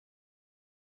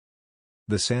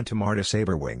The Santa Marta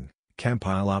Sabrewing,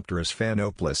 Campylopterus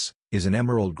phainopeplus, is an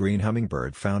emerald green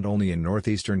hummingbird found only in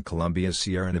northeastern Colombia's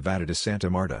Sierra Nevada to Santa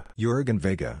Marta. Jurgen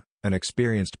Vega, an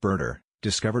experienced birder,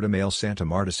 discovered a male Santa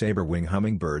Marta Sabrewing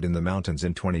hummingbird in the mountains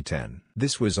in 2010.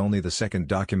 This was only the second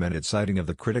documented sighting of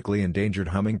the critically endangered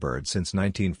hummingbird since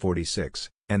 1946,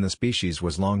 and the species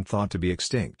was long thought to be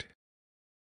extinct.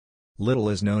 Little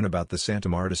is known about the Santa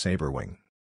Marta Sabrewing.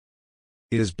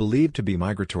 It is believed to be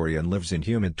migratory and lives in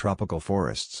humid tropical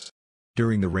forests.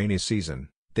 During the rainy season,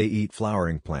 they eat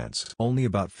flowering plants. Only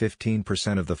about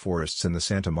 15% of the forests in the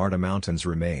Santa Marta Mountains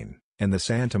remain, and the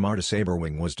Santa Marta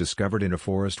Sabrewing was discovered in a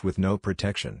forest with no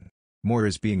protection. More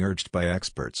is being urged by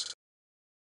experts.